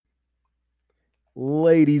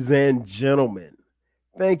Ladies and gentlemen,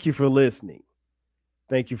 thank you for listening.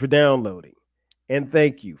 Thank you for downloading. And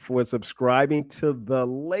thank you for subscribing to the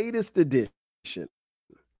latest edition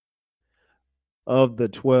of the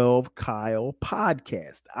 12 Kyle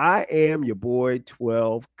podcast. I am your boy,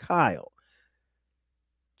 12 Kyle.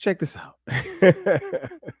 Check this out.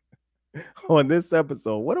 On this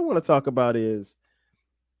episode, what I want to talk about is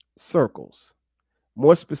circles,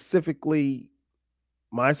 more specifically,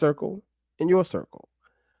 my circle and your circle.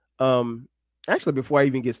 Um, Actually, before I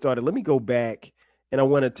even get started, let me go back and I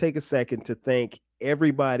want to take a second to thank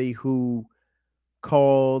everybody who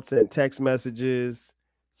called, sent text messages,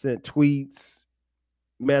 sent tweets,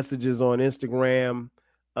 messages on Instagram,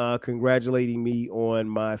 congratulating me on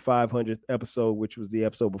my 500th episode, which was the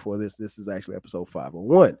episode before this. This is actually episode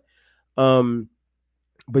 501. Um,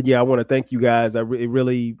 but yeah, I want to thank you guys. It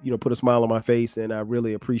really, put a smile on my face, and I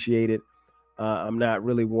really appreciate it. I'm not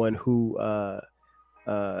really one who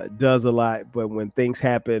does a lot, but when things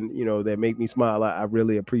happen, that make me smile, I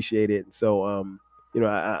really appreciate it. So,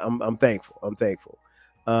 I'm thankful. I'm thankful.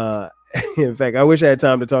 Uh, in fact, I wish I had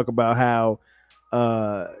time to talk about how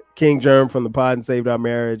King Germ from the Pod and Saved Our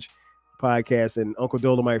Marriage podcast and Uncle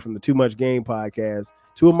Dolomite from the Too Much Game podcast,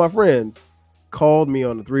 two of my friends, called me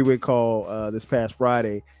on a 3-way call this past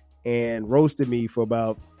Friday and roasted me for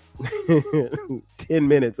about 10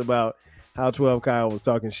 minutes about how 12 Kyle was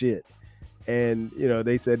talking shit. And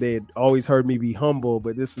they said they had always heard me be humble,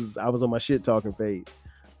 but I was on my shit talking phase,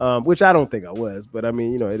 which I don't think I was, but I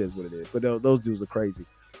mean, it is what it is. But those dudes are crazy.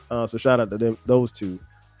 So shout out to them, those two.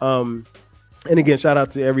 And again, shout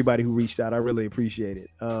out to everybody who reached out. I really appreciate it.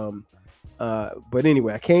 But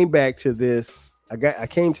anyway, I came back to this. I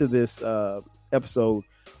came to this episode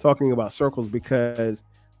talking about circles because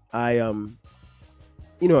I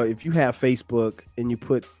if you have Facebook and you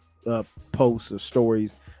put posts or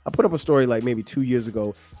stories, I put up a story like maybe 2 years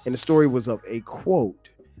ago, and the story was of a quote.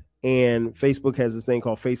 And Facebook has this thing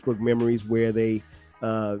called Facebook Memories where they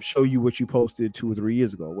show you what you posted 2 or 3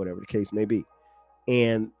 years ago, whatever the case may be.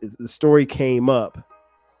 And the story came up.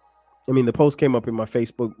 I mean, the post came up in my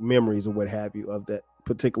Facebook memories or what have you of that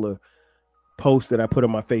particular post that I put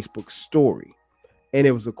on my Facebook story. And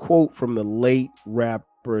it was a quote from the late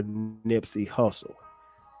rapper Nipsey Hussle.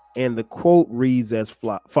 And the quote reads as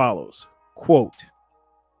follows, quote,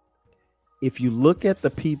 "If you look at the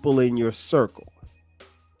people in your circle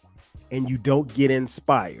and you don't get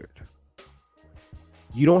inspired,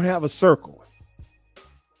 you don't have a circle,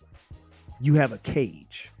 you have a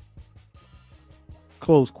cage."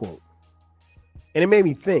 Close quote. And it made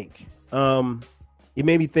me think. It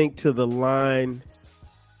made me think to the line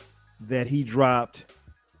that he dropped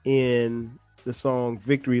in the song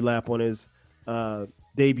Victory Lap on his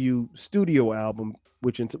debut studio album,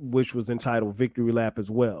 which was entitled Victory Lap as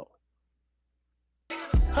well.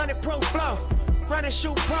 100 pro flow, run and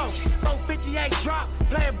shoot pro, 458 drop,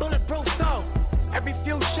 playing bulletproof song. Every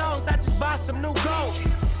few shows, I just buy some new gold.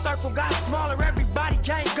 Circle got smaller, everybody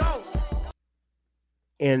can't go.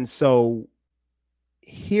 And so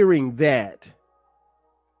hearing that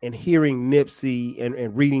and hearing Nipsey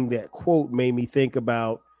and reading that quote made me think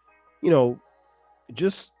about,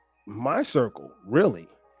 just my circle, really.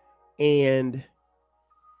 And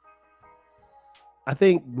I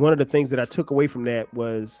think one of the things that I took away from that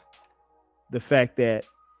was the fact that,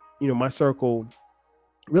 my circle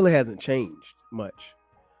really hasn't changed much.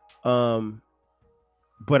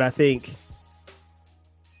 But I think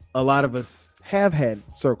a lot of us have had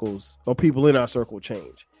circles or people in our circle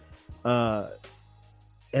change.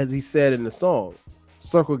 As he said in the song,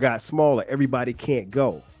 circle got smaller, everybody can't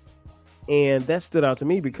go. And that stood out to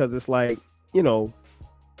me because it's like, your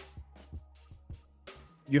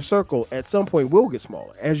circle at some point will get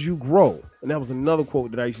smaller as you grow. And that was another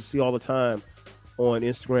quote that I used to see all the time on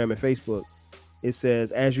Instagram and Facebook. It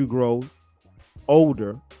says, as you grow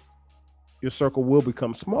older, your circle will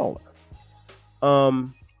become smaller.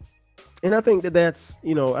 And I think that's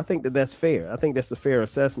fair. I think that's a fair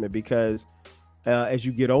assessment because as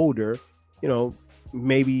you get older,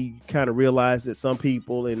 maybe kind of realize that some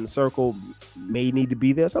people in the circle may need to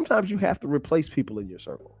be there. Sometimes you have to replace people in your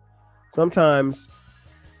circle. Sometimes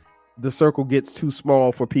the circle gets too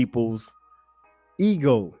small for people's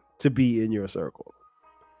ego to be in your circle.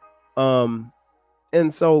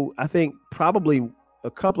 And so I think probably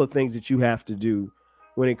a couple of things that you have to do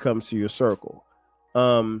when it comes to your circle,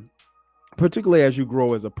 particularly as you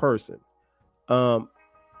grow as a person.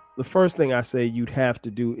 The first thing I say you'd have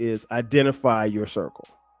to do is identify your circle.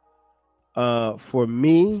 For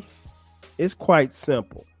me, it's quite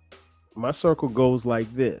simple. My circle goes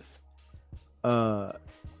like this.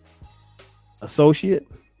 Associate,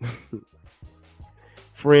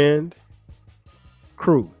 friend,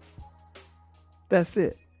 crew. That's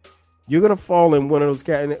it. You're gonna fall in one of those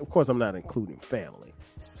categories. Of course, I'm not including family,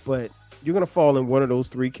 but you're gonna fall in one of those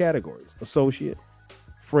three categories: associate,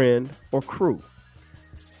 friend, or crew.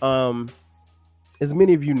 As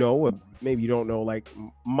many of you know, or maybe you don't know, like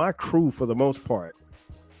my crew for the most part,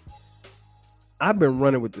 I've been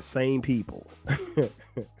running with the same people.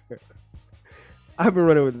 I've been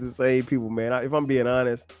running with the same people, man. If I'm being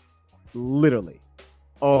honest, literally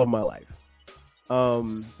all of my life.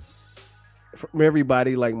 From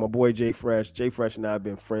everybody, like my boy Jay Fresh. Jay Fresh and I have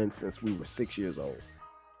been friends since we were 6 years old.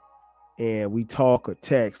 And we talk or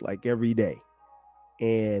text like every day.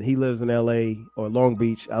 And he lives in LA or Long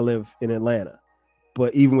Beach. I live in Atlanta.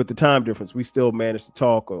 But even with the time difference, we still manage to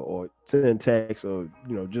talk or send texts or,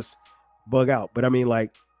 just bug out. But I mean,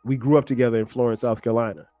 like, we grew up together in Florence, South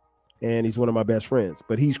Carolina. And he's one of my best friends.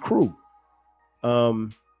 But he's crew. I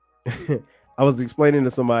was explaining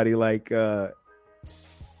to somebody, like,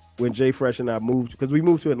 when Jay Fresh and I moved, because we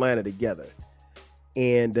moved to Atlanta together.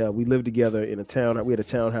 And we lived together in a town. We had a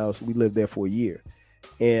townhouse. We lived there for a year.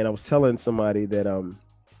 And I was telling somebody that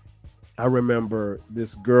I remember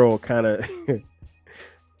this girl kind of,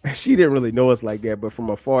 she didn't really know us like that, but from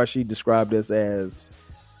afar, she described us as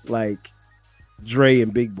like Dre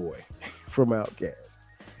and Big Boy from Outkast.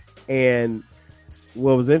 And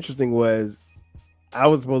what was interesting was I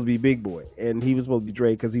was supposed to be Big Boy and he was supposed to be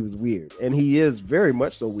Dre because he was weird. And he is very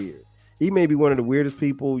much so weird. He may be one of the weirdest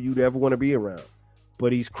people you'd ever want to be around,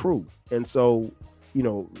 but he's crew. And so, you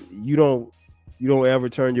don't ever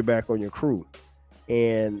turn your back on your crew.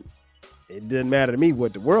 And it didn't matter to me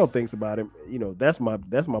what the world thinks about him. That's my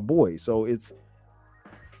boy. So it's,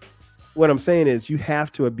 what I'm saying is you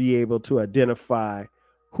have to be able to identify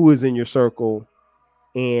who is in your circle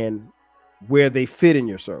and where they fit in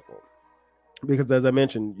your circle. Because as I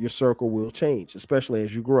mentioned, your circle will change, especially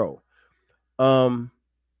as you grow.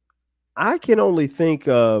 I can only think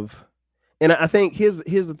of, and I think here's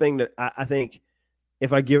the thing that I think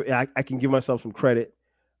if I can give myself some credit.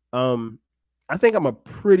 I think I'm a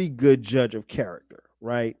pretty good judge of character,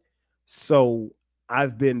 right? So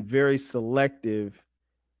I've been very selective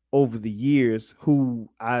over the years who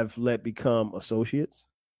I've let become associates.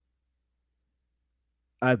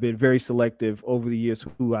 I've been very selective over the years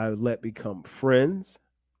who I let become friends.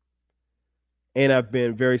 And I've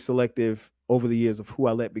been very selective over the years of who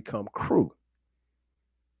I let become crew.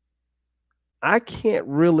 I can't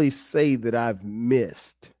really say that I've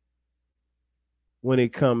missed when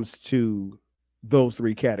it comes to those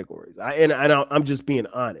three categories. I'm just being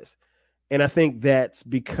honest. And I think that's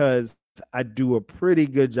because I do a pretty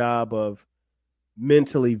good job of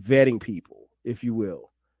mentally vetting people, if you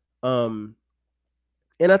will. And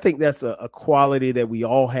I think that's a quality that we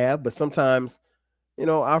all have, but sometimes,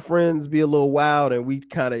 our friends be a little wild and we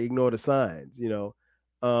kind of ignore the signs,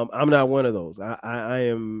 I'm not one of those. I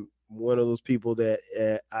am one of those people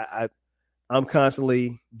that I'm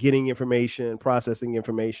constantly getting information, processing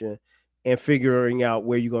information, and figuring out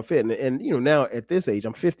where you're going to fit. And now at this age,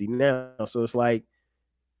 I'm 50 now. So it's like,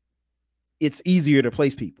 it's easier to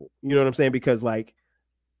place people. You know what I'm saying? Because like,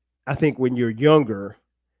 I think when you're younger,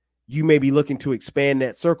 you may be looking to expand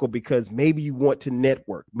that circle because maybe you want to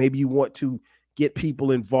network. Maybe you want to get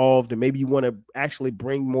people involved and maybe you want to actually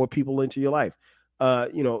bring more people into your life. I'll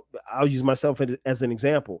use myself as an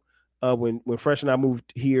example. When Fresh and I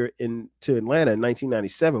moved here to Atlanta in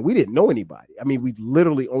 1997, we didn't know anybody. I mean, we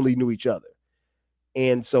literally only knew each other.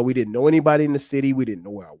 And so we didn't know anybody in the city. We didn't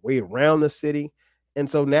know our way around the city. And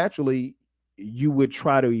so naturally, you would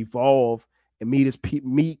try to evolve and meet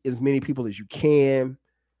as many people as you can,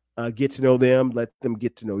 get to know them, let them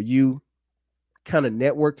get to know you, kind of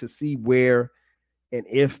network to see where and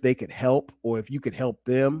if they could help or if you could help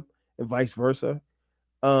them and vice versa.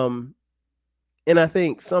 And I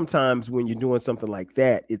think sometimes when you're doing something like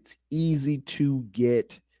that, it's easy to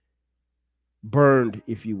get burned,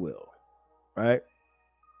 if you will, right?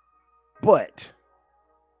 But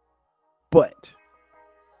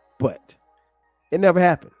it never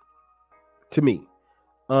happened to me.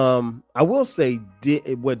 I will say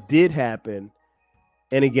what did happen,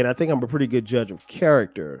 and again, I think I'm a pretty good judge of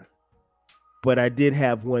character, but I did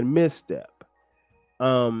have one misstep.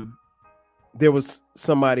 There was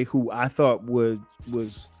somebody who I thought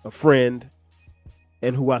was a friend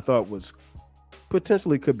and who I thought was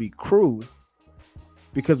potentially could be crew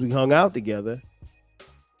because we hung out together.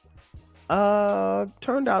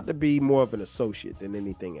 Turned out to be more of an associate than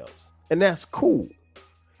anything else. And that's cool.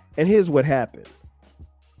 And here's what happened.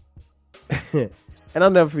 And I'll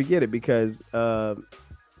never forget it because at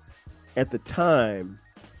the time,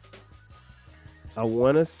 I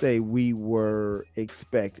want to say we were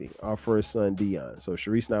expecting our first son, Dion. So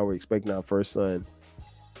Sharice and I were expecting our first son.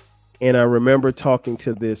 And I remember talking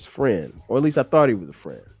to this friend, or at least I thought he was a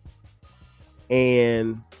friend.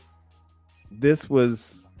 And this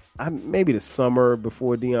was maybe the summer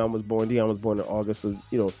before Dion was born. Dion was born in August. So,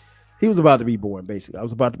 he was about to be born, basically. I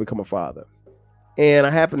was about to become a father. And I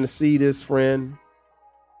happened to see this friend.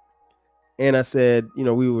 And I said,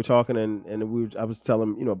 we were talking and I was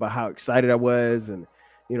telling him, about how excited I was and,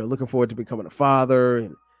 looking forward to becoming a father.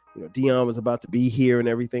 And, Dion was about to be here and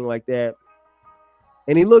everything like that.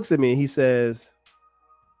 And he looks at me and he says,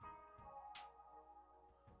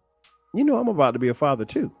 I'm about to be a father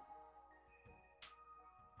too.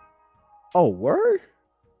 Oh, word?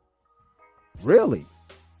 Really?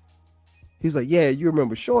 He's like, yeah, you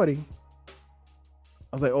remember Shorty?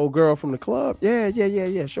 I was like, old girl from the club? Yeah,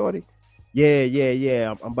 Shorty.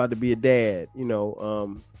 Yeah. I'm about to be a dad, I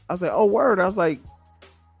was like, oh, word. I was like,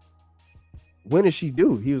 when is she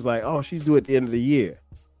due? He was like, oh, she's due at the end of the year.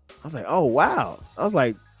 I was like, oh, wow. I was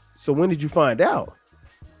like, so when did you find out?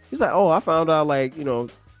 He's like, oh, I found out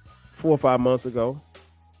 4 or 5 months ago.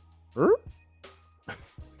 Huh?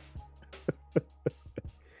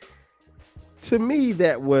 To me,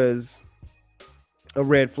 that was a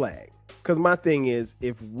red flag. Because my thing is,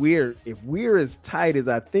 if we're as tight as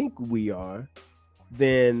I think we are,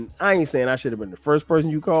 then I ain't saying I should have been the first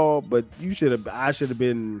person you called, but I should have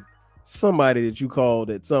been somebody that you called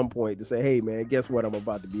at some point to say, hey man, guess what? I'm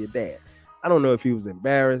about to be a dad. I don't know if he was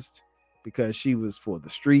embarrassed because she was for the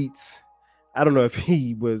streets. I don't know if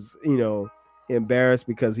he was, embarrassed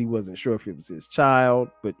because he wasn't sure if it was his child,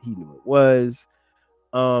 but he knew it was.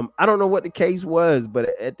 I don't know what the case was,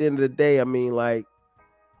 but at the end of the day, I mean, I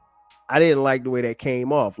didn't like the way that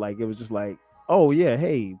came off. It was just like, oh yeah,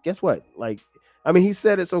 hey, guess what? He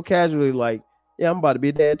said it so casually, yeah, I'm about to be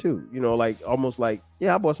a dad too. Almost like,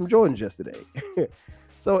 yeah, I bought some Jordans yesterday.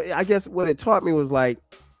 So I guess what it taught me was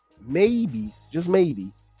maybe, just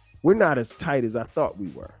maybe, we're not as tight as I thought we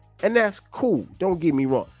were. And that's cool. Don't get me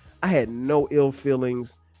wrong. I had no ill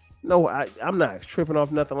feelings. No, I'm not tripping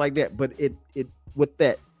off nothing like that. But it what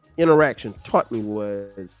that interaction taught me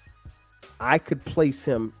was I could place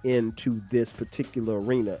him into this particular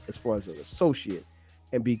arena as far as an associate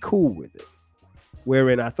and be cool with it.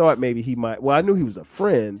 Wherein I thought maybe he might, I knew he was a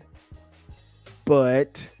friend,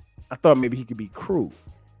 but I thought maybe he could be cruel.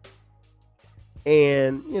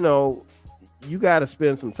 And, you got to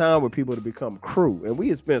spend some time with people to become crew. And we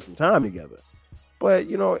had spent some time together. But,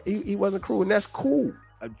 he wasn't crew, and that's cool.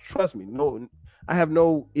 Trust me, no, I have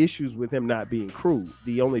no issues with him not being crew.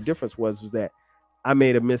 The only difference was that I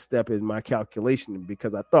made a misstep in my calculation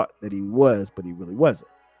because I thought that he was, but he really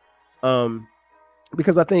wasn't.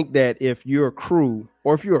 Because I think that if you're a crew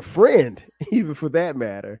or if you're a friend, even for that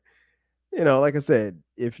matter, like I said,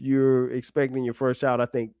 if you're expecting your first child, I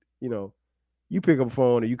think, you pick up a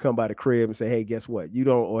phone or you come by the crib and say, hey, guess what? You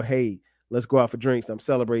don't, or hey, let's go out for drinks. I'm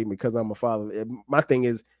celebrating because I'm a father. My thing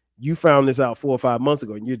is, you found this out 4 or 5 months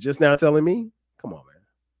ago and you're just now telling me? Come on, man.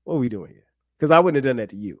 What are we doing here? Because I wouldn't have done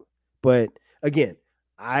that to you. But again,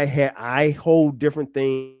 I hold different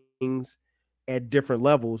things at different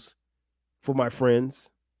levels for my friends,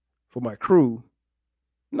 for my crew,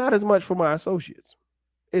 not as much for my associates.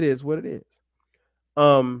 It is what it is.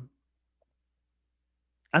 I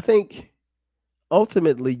think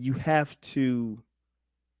ultimately you have to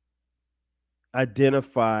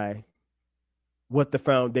identify what the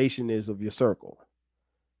foundation is of your circle.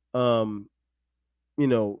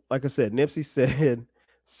 Like I said, Nipsey said,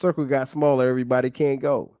 circle got smaller, everybody can't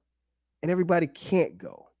go. And everybody can't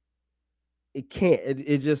go. It can't.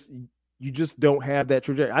 It just, you just don't have that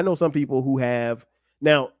trajectory. I know some people who have.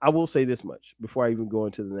 Now, I will say this much before I even go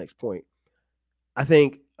into the next point. I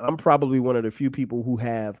think I'm probably one of the few people who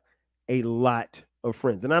have a lot of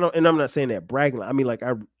friends. And I'm not saying that bragging. I mean,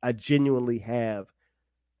 I genuinely have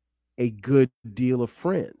a good deal of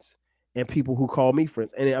friends and people who call me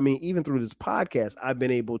friends. And I mean, even through this podcast, I've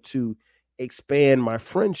been able to expand my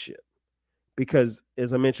friendship because,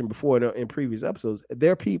 as I mentioned before in previous episodes,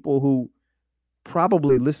 there are people who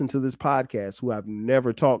probably listen to this podcast who I've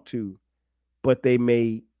never talked to, but they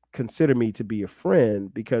may consider me to be a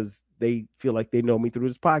friend because they feel like they know me through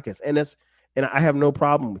this podcast. And I have no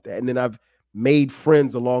problem with that. And then I've made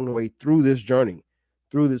friends along the way through this journey,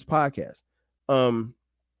 through this podcast. And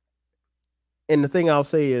the thing I'll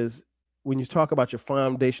say is, when you talk about your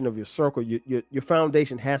foundation of your circle, your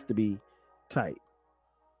foundation has to be tight.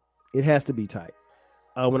 It has to be tight.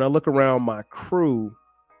 When I look around my crew,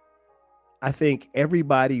 I think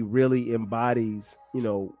everybody really embodies,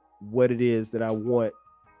 what it is that I want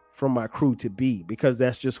from my crew to be, because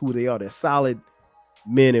that's just who they are. They're solid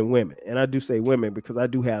men and women. And I do say women because I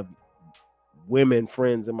do have women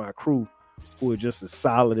friends in my crew who are just as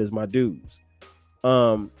solid as my dudes.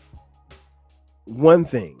 One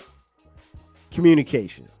thing,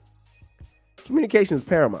 communication. Communication is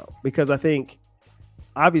paramount because I think,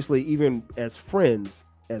 obviously, even as friends,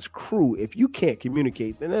 as crew, if you can't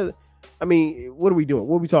communicate, then I mean, what are we doing?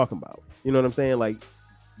 What are we talking about? You know what I'm saying? Like,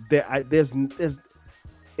 there's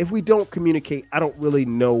if we don't communicate, I don't really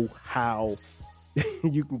know how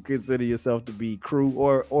you can consider yourself to be crew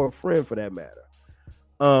or a friend for that matter.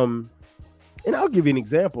 And I'll give you an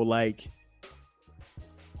example. Like,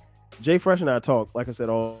 Jay Fresh and I talk, like I said,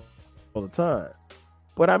 all the time.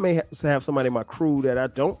 But I may have somebody in my crew that I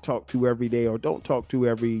don't talk to every day or don't talk to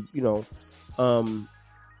every,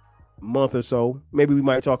 month or so. Maybe we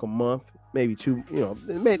might talk a month, maybe two,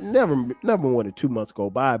 never more than 2 months go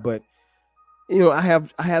by. But, I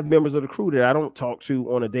have members of the crew that I don't talk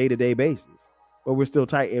to on a day-to-day basis, but we're still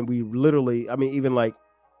tight. And we literally, I mean, even like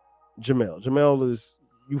Jamel is,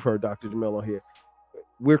 you've heard Dr. Jamel on here.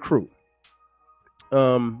 We're crew.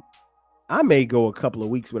 I may go a couple of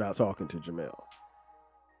weeks without talking to Jamel.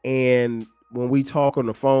 And when we talk on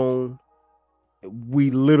the phone, we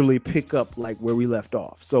literally pick up like where we left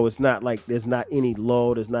off. So it's not like there's not any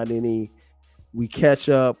lull. There's not any, we catch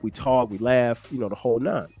up, we talk, we laugh, the whole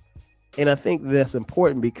nine. And I think that's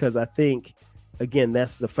important because I think, again,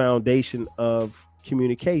 that's the foundation of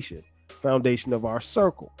communication, foundation of our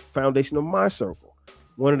circle, foundation of my circle.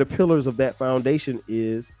 One of the pillars of that foundation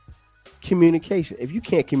is communication. If you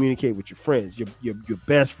can't communicate with your friends, your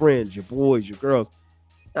best friends, your boys, your girls,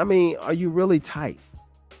 I mean, are you really tight?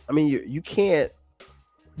 I mean, you can't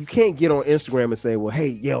get on Instagram and say, well, hey,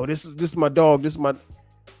 yo, this is my dog. This is my,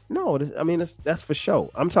 no, that's for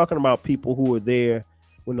show. I'm talking about people who are there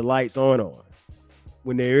when the lights aren't on,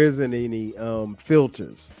 when there isn't any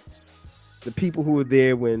filters, the people who are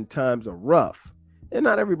there when times are rough. And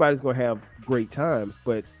not everybody's going to have great times,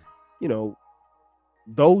 but,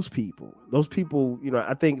 those people,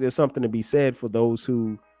 I think there's something to be said for those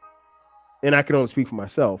who, and I can only speak for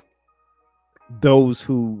myself, those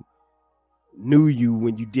who knew you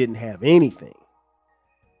when you didn't have anything,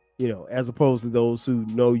 as opposed to those who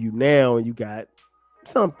know you now and you got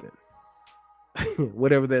something,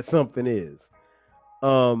 whatever that something is.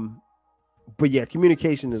 But yeah,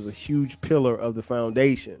 communication is a huge pillar of the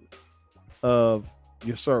foundation of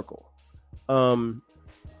your circle.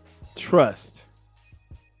 Trust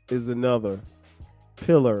is another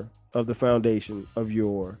pillar of the foundation of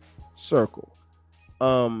your circle.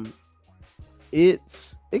 It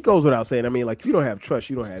goes without saying. I mean, like, if you don't have trust,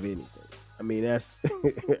 you don't have anything. I mean, that's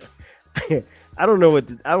I don't know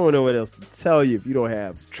what else to tell you if you don't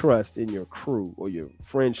have trust in your crew or your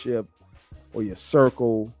friendship or your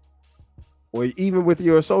circle or even with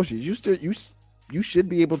your associates. You should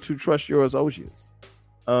be able to trust your associates.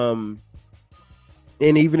 And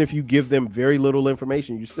even if you give them very little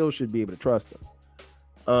information, you still should be able to trust them.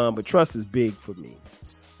 But trust is big for me.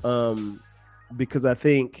 Because I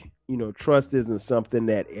think, trust isn't something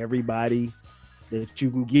that you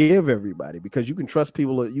can give everybody, because you can trust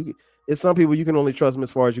people. It's some people you can only trust them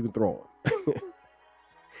as far as you can throw them.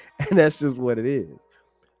 And that's just what it is.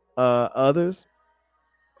 Others,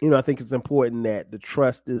 I think it's important that the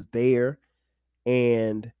trust is there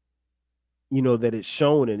and, that it's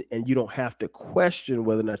shown and you don't have to question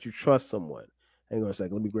whether or not you trust someone. Hang on a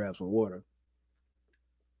second. Let me grab some water.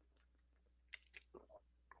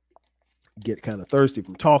 Get kind of thirsty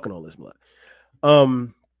from talking all this blood.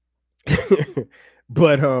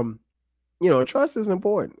 But trust is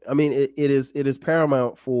important. I mean, it is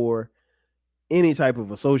paramount for any type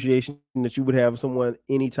of association that you would have with someone,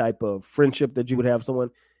 any type of friendship that you would have with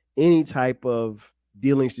someone, any type of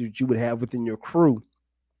dealings that you would have within your crew.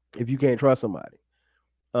 If you can't trust somebody,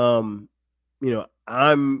 I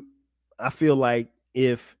feel like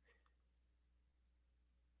if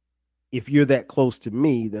you're that close to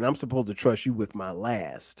me, then I'm supposed to trust you with my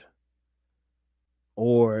last,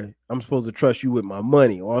 or I'm supposed to trust you with my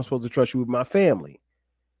money, or I'm supposed to trust you with my family.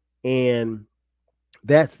 And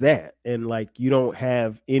that's that. And like, you don't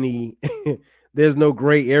have any, there's no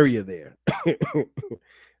gray area there.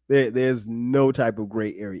 There's no type of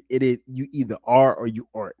gray area. You either are or you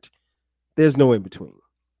aren't. There's no in between.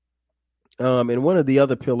 And one of the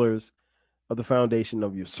other pillars of the foundation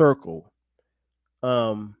of your circle,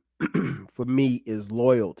 for me, is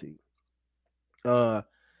loyalty. I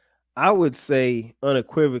would say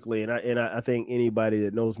unequivocally, and I think anybody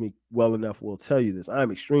that knows me well enough will tell you this,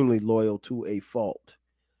 I'm extremely loyal to a fault.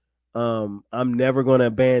 I'm never going to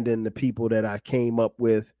abandon the people that I came up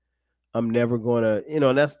with. I'm never going to, and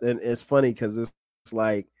it's funny because it's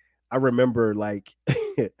like, I remember like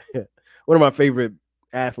one of my favorite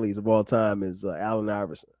athletes of all time is Allen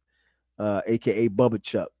Iverson, aka Bubba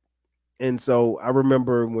Chuck. And so I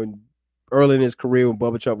remember when early in his career, when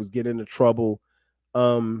Bubba Chuck was getting into trouble,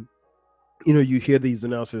 you hear these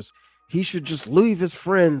announcers, he should just leave his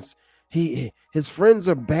friends. His friends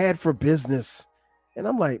are bad for business. And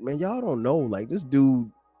I'm like, man, y'all don't know. Like, this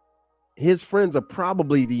dude, his friends are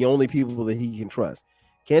probably the only people that he can trust.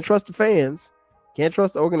 Can't trust the fans. Can't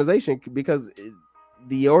trust the organization because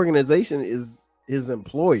the organization is his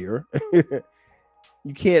employer.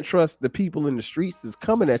 You can't trust the people in the streets that's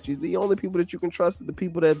coming at you. The only people that you can trust are the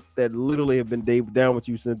people that literally have been down with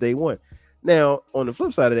you since day one. Now, on the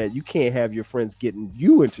flip side of that, you can't have your friends getting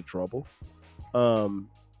you into trouble, or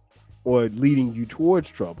leading you towards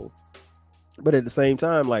trouble. But at the same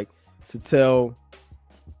time, like, to tell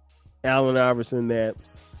Allen Iverson that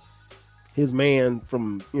his man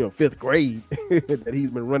from fifth grade that he's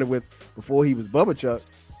been running with before he was Bubba Chuck,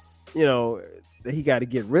 that he got to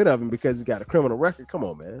get rid of him because he's got a criminal record. Come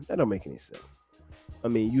on, man, that don't make any sense. I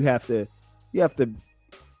mean, you have to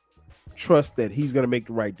trust that he's going to make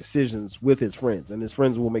the right decisions with his friends, and his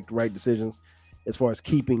friends will make the right decisions as far as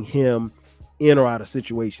keeping him in or out of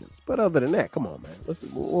situations. But other than that, come on, man, listen,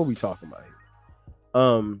 what are we talking about here?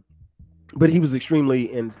 But he was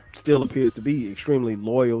extremely, and still appears to be extremely,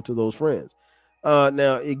 loyal to those friends.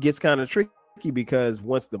 Now it gets kind of tricky because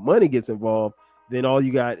once the money gets involved, then all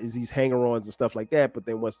you got is these hanger-ons and stuff like that. But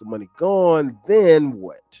then once the money gone, then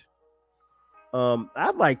what?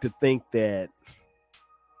 I'd like to think that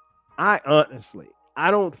I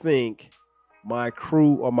don't think my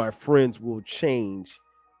crew or my friends will change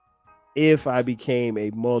if I became a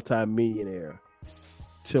multimillionaire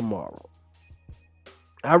tomorrow.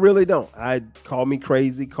 I really don't. Call me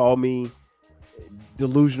crazy, call me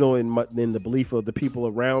delusional in the belief of the people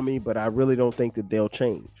around me, but I really don't think that they'll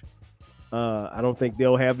change. I don't think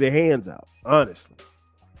they'll have their hands out, honestly.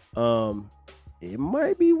 It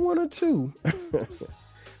might be one or two.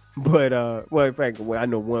 But in fact, I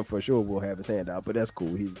know one for sure will have his hand out, but that's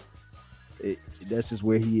cool. That's just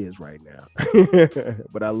where he is right now.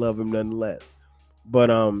 But I love him nonetheless.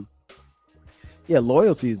 But yeah,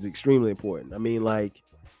 loyalty is extremely important. I mean, like,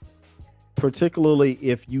 particularly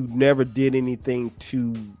if you never did anything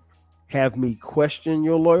to have me question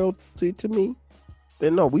your loyalty to me,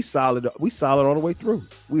 then no, we solid all the way through.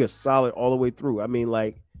 We are solid all the way through. I mean,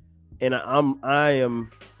 like, and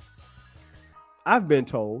I've been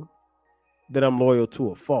told that I'm loyal to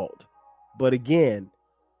a fault, but again,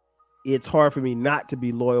 it's hard for me not to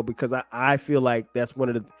be loyal because I feel like that's one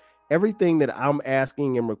of everything that I'm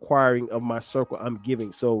asking and requiring of my circle, I'm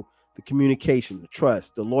giving. So the communication, the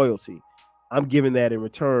trust, the loyalty, I'm giving that in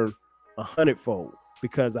return 100-fold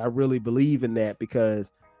because I really believe in that,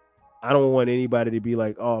 because I don't want anybody to be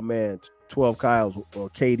like, oh man, 12 Kyles or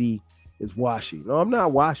KD is washy. No, I'm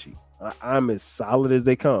not washy. I'm as solid as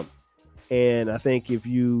they come. And I think if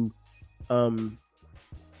you ever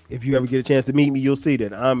get a chance to meet me, you'll see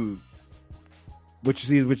that I'm what you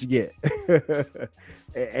see is what you get.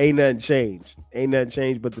 Ain't nothing changed.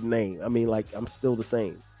 But the name. I mean, like, I'm still the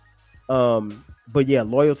same. But yeah,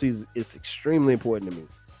 loyalty is extremely important to me.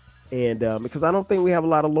 And because I don't think we have a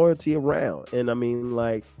lot of loyalty around. And I mean,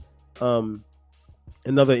 like,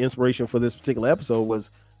 another inspiration for this particular episode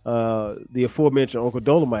was the aforementioned Uncle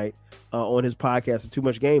Dolomite on his podcast, Too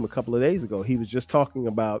Much Game, a couple of days ago. He was just talking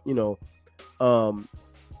about,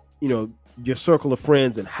 your circle of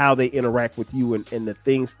friends and how they interact with you and the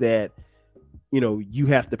things that, you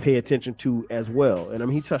have to pay attention to as well. And I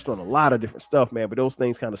mean, he touched on a lot of different stuff, man, but those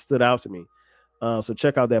things kind of stood out to me. So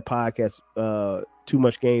check out that podcast, Too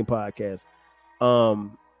Much Game podcast.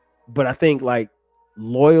 But I think, like,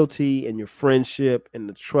 loyalty and your friendship and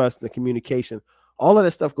the trust and the communication, all of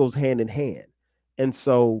that stuff goes hand in hand. And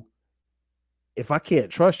so if I can't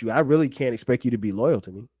trust you, I really can't expect you to be loyal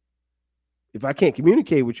to me. If I can't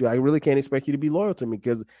communicate with you, I really can't expect you to be loyal to me,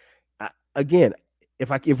 because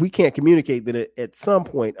if we can't communicate, then at some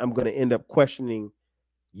point I'm going to end up questioning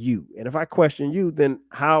you. And if I question you, then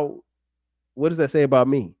what does that say about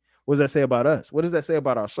me? What does that say about us? What does that say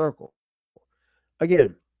about our circle?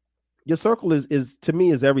 Again, your circle is to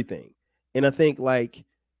me is everything. And I think, like,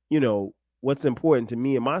 what's important to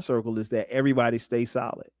me in my circle is that everybody stays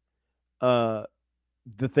solid. The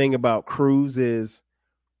thing about crews is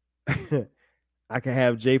I can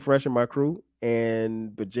have Jay Fresh in my crew,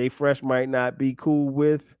 but Jay Fresh might not be cool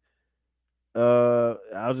with,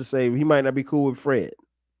 I'll just say he might not be cool with Fred.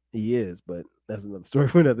 He is, but that's another story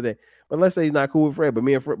for another day. But let's say he's not cool with Fred,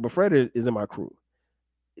 but Fred is in my crew.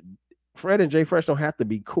 Fred and Jay Fresh don't have to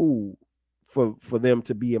be cool for them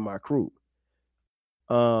to be in my crew.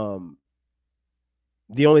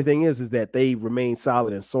 The only thing is that they remain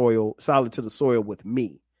solid to the soil with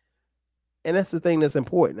me. And that's the thing that's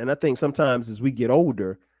important. And I think sometimes as we get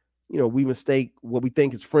older, we mistake what we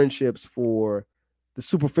think is friendships for the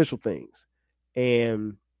superficial things.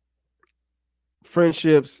 And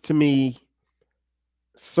friendships to me,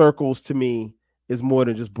 circles to me, is more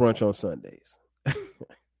than just brunch on Sundays.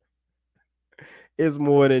 It's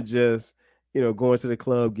more than just, going to the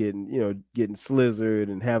club, getting slizzard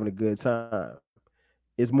and having a good time.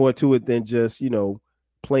 It's more to it than just,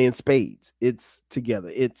 playing spades. It's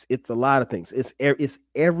together. It's a lot of things. It's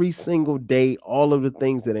every single day, all of the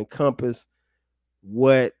things that encompass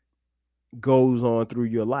what goes on through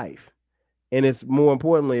your life. And it's more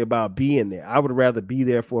importantly about being there. I would rather be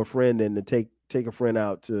there for a friend than to take a friend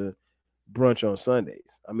out to brunch on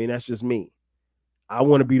Sundays. I mean, that's just me. I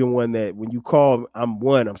want to be the one that when you call,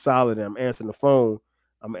 I'm solid and I'm answering the phone.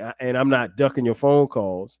 I'm not ducking your phone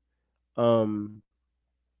calls. And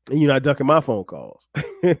you're not ducking my phone calls.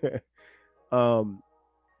 But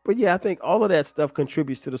yeah, I think all of that stuff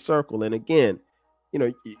contributes to the circle. And again,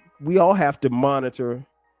 we all have to monitor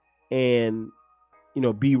and,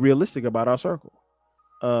 be realistic about our circle.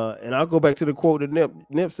 And I'll go back to the quote that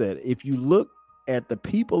Nip said, if you look at the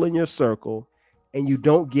people in your circle and you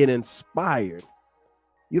don't get inspired,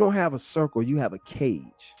 you don't have a circle, you have a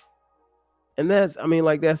cage. And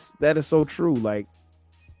that is so true. Like,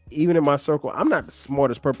 even in my circle, I'm not the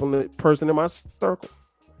smartest person in my circle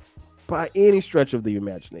by any stretch of the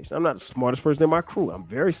imagination. I'm not the smartest person in my crew. I'm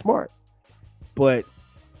very smart, but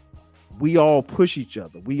we all push each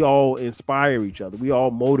other. We all inspire each other. We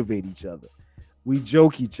all motivate each other. We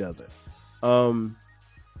joke each other. Some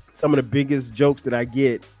of the biggest jokes that I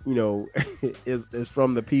get, is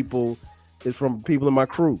from people in my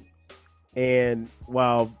crew. And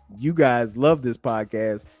while you guys love this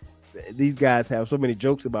podcast, these guys have so many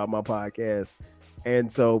jokes about my podcast.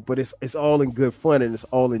 And so, but it's all in good fun, and it's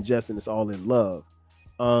all in jest, and it's all in love.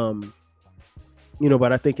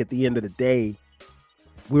 But I think at the end of the day,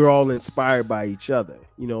 we're all inspired by each other,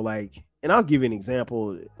 and I'll give you an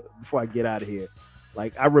example before I get out of here.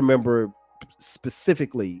 Like, I remember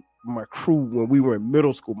specifically my crew when we were in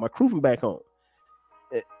middle school, my crew from back home.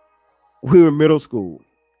 We were in middle school,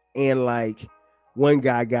 and like one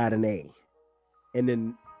guy got an A, and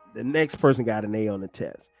then the next person got an A on the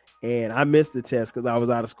test. And I missed the test because I was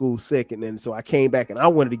out of school sick. And then so I came back and I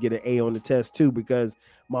wanted to get an A on the test too, because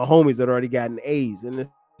my homies had already gotten A's. And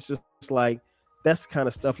it's just like, that's the kind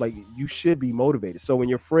of stuff, like, you should be motivated. So when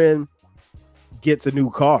your friend gets a new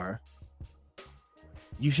car,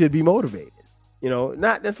 you should be motivated.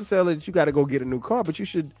 Not necessarily that you got to go get a new car, but you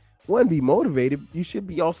should, one, be motivated. You should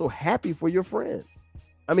be also happy for your friend.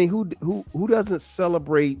 I mean, who doesn't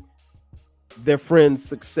celebrate their friend's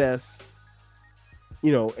success,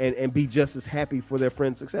 and be just as happy for their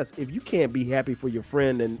friend's success? If you can't be happy for your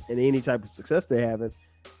friend and any type of success they're having,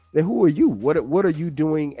 then who are you? What are you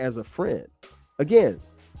doing as a friend? Again,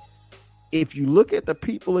 if you look at the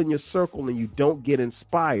people in your circle and you don't get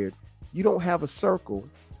inspired, you don't have a circle,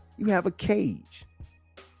 you have a cage.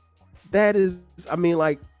 That is,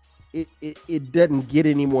 it doesn't get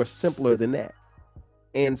any more simpler than that.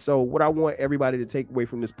 And so what I want everybody to take away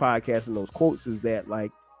from this podcast and those quotes is that,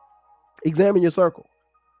 like, examine your circle.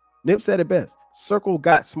 Nip said it best. Circle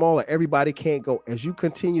got smaller. Everybody can't go. As you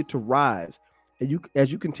continue to rise and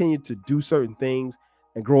as you continue to do certain things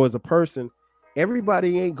and grow as a person,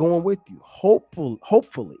 everybody ain't going with you. Hopefully,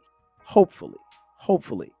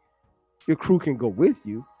 your crew can go with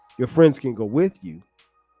you. Your friends can go with you.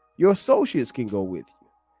 Your associates can go with you.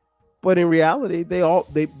 But in reality,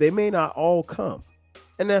 they may not all come.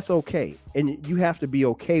 And that's okay. And you have to be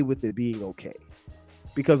okay with it being okay.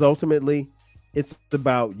 Because ultimately, it's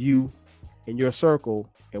about you and your circle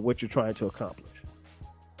and what you're trying to accomplish.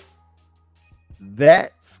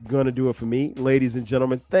 That's going to do it for me, ladies and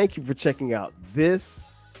gentlemen. Thank you for checking out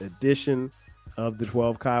this edition of the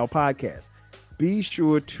 12 Kyle podcast. Be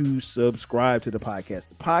sure to subscribe to the podcast.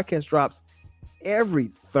 The podcast drops every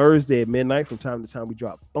Thursday at midnight. From time to time, we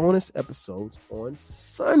drop bonus episodes on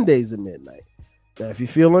Sundays at midnight. Now, if you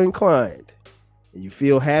feel inclined and you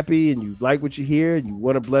feel happy and you like what you hear and you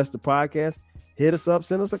want to bless the podcast, hit us up.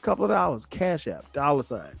 Send us a couple of dollars. Cash App,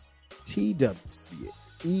 $TWELVEKYLE.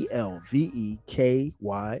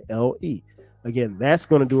 Again, that's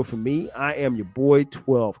going to do it for me. I am your boy,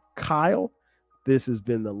 12 Kyle. This has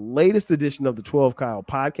been the latest edition of the 12 Kyle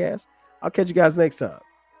podcast. I'll catch you guys next time.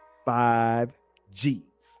 5 G's.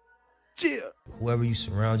 Cheer. Whoever you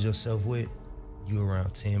surround yourself with, you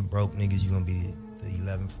around 10 broke niggas, you're going to be the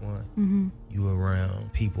 11th one. Mm-hmm. You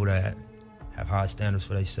around people that have high standards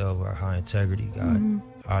for themselves, or high integrity, got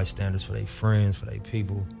high high standards for their friends, for their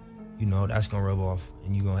people, you know, that's gonna rub off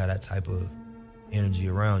and you're gonna have that type of energy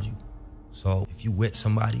around you. So if you with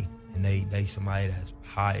somebody and they somebody that's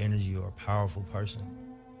high energy or a powerful person,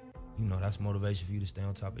 you know, that's motivation for you to stay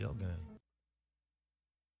on top of your game.